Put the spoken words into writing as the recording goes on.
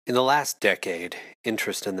In the last decade,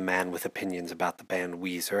 interest in the man with opinions about the band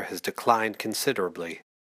Weezer has declined considerably.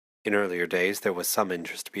 In earlier days, there was some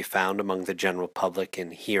interest to be found among the general public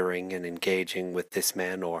in hearing and engaging with this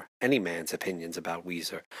man or any man's opinions about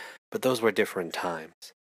Weezer, but those were different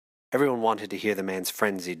times. Everyone wanted to hear the man's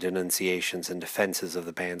frenzied denunciations and defenses of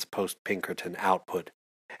the band's post-Pinkerton output,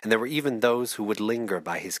 and there were even those who would linger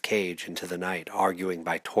by his cage into the night, arguing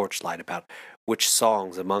by torchlight about which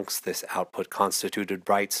songs amongst this output constituted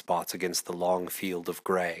bright spots against the long field of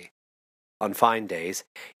gray. On fine days,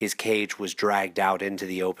 his cage was dragged out into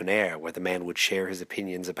the open air, where the man would share his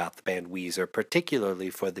opinions about the band Weezer, particularly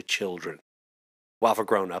for the children. While for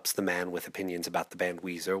grown-ups the man with opinions about the band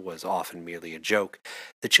Weezer was often merely a joke,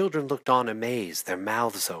 the children looked on amazed, their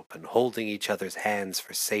mouths open, holding each other's hands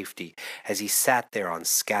for safety, as he sat there on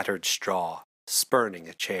scattered straw, spurning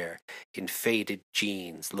a chair, in faded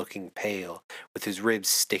jeans, looking pale, with his ribs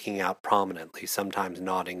sticking out prominently, sometimes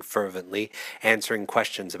nodding fervently, answering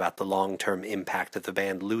questions about the long-term impact of the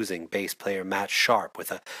band losing bass player Matt Sharp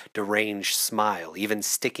with a deranged smile, even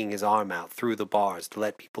sticking his arm out through the bars to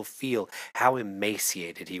let people feel how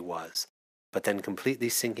emaciated he was, but then completely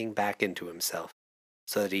sinking back into himself,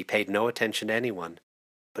 so that he paid no attention to anyone,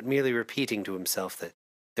 but merely repeating to himself that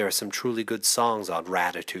there are some truly good songs on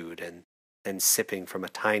Ratitude, and then sipping from a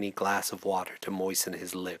tiny glass of water to moisten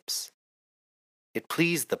his lips. It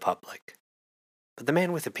pleased the public. But the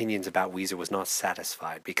man with opinions about Weezer was not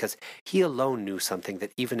satisfied, because he alone knew something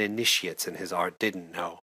that even initiates in his art didn't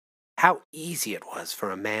know. How easy it was for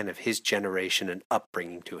a man of his generation and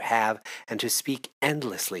upbringing to have and to speak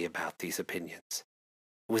endlessly about these opinions.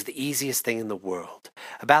 It was the easiest thing in the world.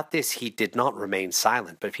 About this he did not remain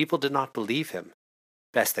silent, but people did not believe him.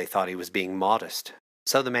 Best they thought he was being modest.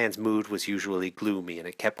 So the man's mood was usually gloomy, and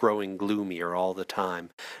it kept growing gloomier all the time,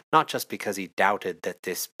 not just because he doubted that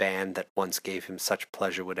this band that once gave him such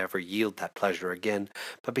pleasure would ever yield that pleasure again,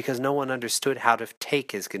 but because no one understood how to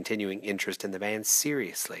take his continuing interest in the band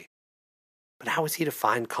seriously. But how was he to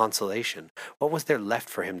find consolation? What was there left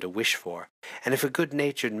for him to wish for? And if a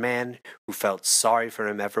good-natured man who felt sorry for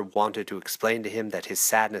him ever wanted to explain to him that his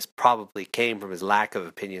sadness probably came from his lack of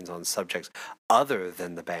opinions on subjects other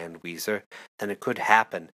than the band Weezer, then it could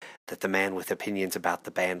happen that the man with opinions about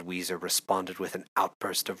the band Weezer responded with an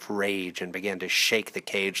outburst of rage and began to shake the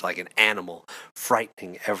cage like an animal,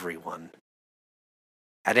 frightening everyone.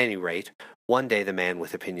 At any rate, one day the man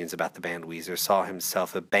with opinions about the band Weezer saw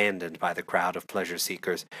himself abandoned by the crowd of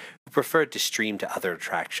pleasure-seekers who preferred to stream to other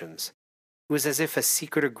attractions. It was as if a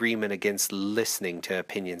secret agreement against listening to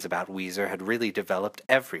opinions about Weezer had really developed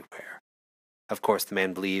everywhere. Of course, the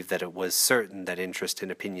man believed that it was certain that interest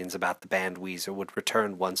in opinions about the band Weezer would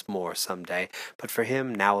return once more some day, but for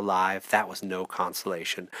him, now alive, that was no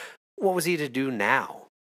consolation. What was he to do now?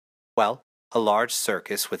 Well, a large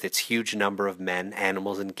circus with its huge number of men,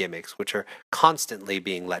 animals, and gimmicks, which are constantly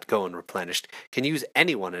being let go and replenished, can use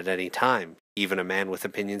anyone at any time, even a man with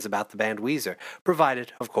opinions about the band Weezer,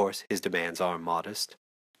 provided, of course, his demands are modest.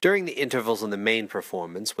 During the intervals in the main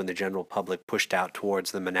performance, when the general public pushed out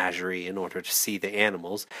towards the menagerie in order to see the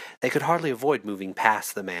animals, they could hardly avoid moving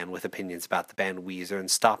past the man with opinions about the band Weezer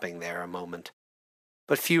and stopping there a moment.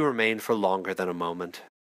 But few remained for longer than a moment.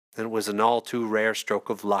 And it was an all-too-rare stroke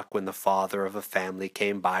of luck when the father of a family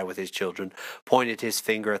came by with his children, pointed his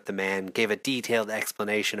finger at the man, gave a detailed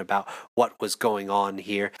explanation about what was going on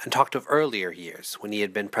here, and talked of earlier years when he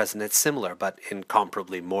had been present at similar but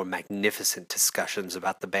incomparably more magnificent discussions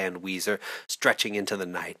about the band Weezer, stretching into the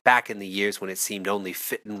night, back in the years when it seemed only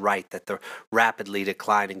fit and right that the rapidly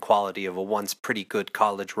declining quality of a once pretty good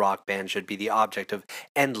college rock band should be the object of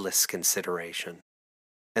endless consideration.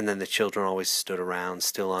 And then the children always stood around,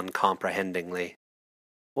 still uncomprehendingly.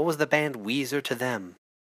 What was the band Weezer to them?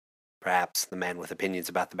 Perhaps, the man with opinions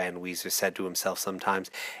about the band Weezer said to himself sometimes,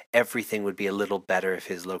 everything would be a little better if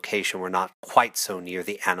his location were not quite so near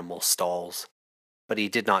the animal stalls. But he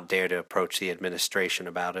did not dare to approach the administration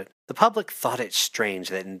about it. The public thought it strange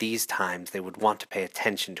that in these times they would want to pay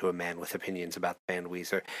attention to a man with opinions about the band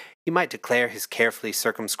Weezer. He might declare his carefully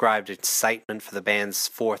circumscribed excitement for the band's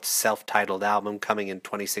fourth self-titled album coming in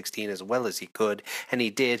 2016 as well as he could, and he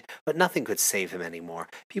did, but nothing could save him anymore.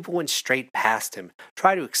 People went straight past him.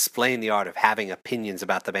 Try to explain the art of having opinions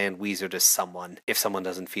about the band Weezer to someone. If someone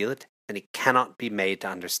doesn't feel it, then he cannot be made to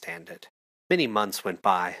understand it. Many months went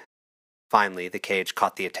by. Finally, the cage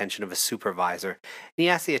caught the attention of a supervisor, and he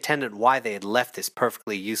asked the attendant why they had left this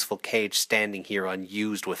perfectly useful cage standing here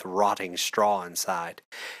unused with rotting straw inside.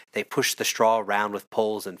 They pushed the straw around with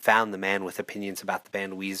poles and found the man with opinions about the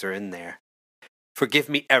band Weezer in there. "Forgive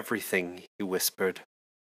me everything," he whispered.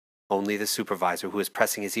 Only the supervisor, who was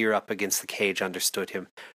pressing his ear up against the cage, understood him.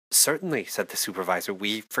 Certainly, said the supervisor,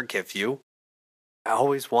 we forgive you. I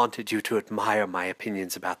always wanted you to admire my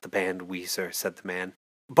opinions about the band Weezer, said the man.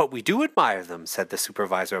 But we do admire them, said the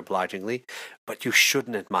supervisor obligingly. But you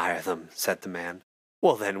shouldn't admire them, said the man.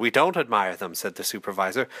 Well, then, we don't admire them, said the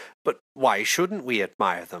supervisor. But why shouldn't we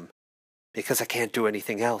admire them? Because I can't do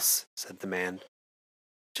anything else, said the man.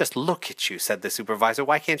 Just look at you, said the supervisor.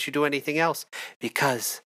 Why can't you do anything else?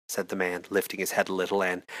 Because, said the man, lifting his head a little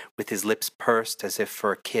and, with his lips pursed as if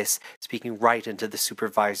for a kiss, speaking right into the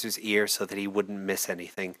supervisor's ear so that he wouldn't miss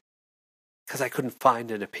anything. Because I couldn't find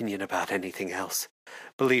an opinion about anything else.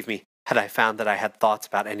 Believe me, had I found that I had thoughts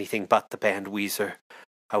about anything but the band Weezer,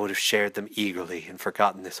 I would have shared them eagerly and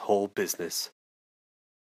forgotten this whole business.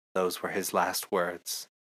 Those were his last words.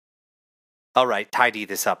 All right, tidy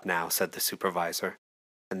this up now, said the supervisor.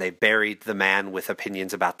 And they buried the man with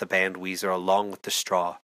opinions about the band Weezer along with the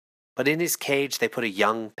straw. But in his cage they put a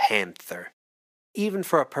young panther. Even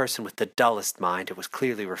for a person with the dullest mind, it was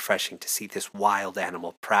clearly refreshing to see this wild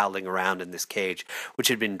animal prowling around in this cage, which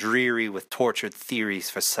had been dreary with tortured theories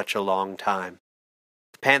for such a long time.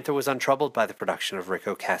 The panther was untroubled by the production of Rick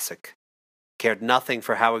Ocasek. Cared nothing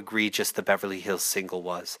for how egregious the Beverly Hills single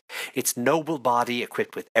was. Its noble body,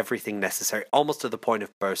 equipped with everything necessary, almost to the point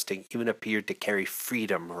of bursting, even appeared to carry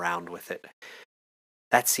freedom around with it.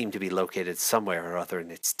 That seemed to be located somewhere or other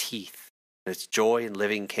in its teeth. And its joy in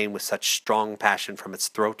living came with such strong passion from its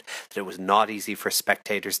throat that it was not easy for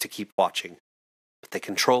spectators to keep watching. But they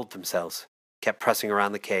controlled themselves, kept pressing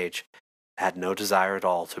around the cage, had no desire at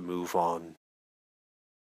all to move on.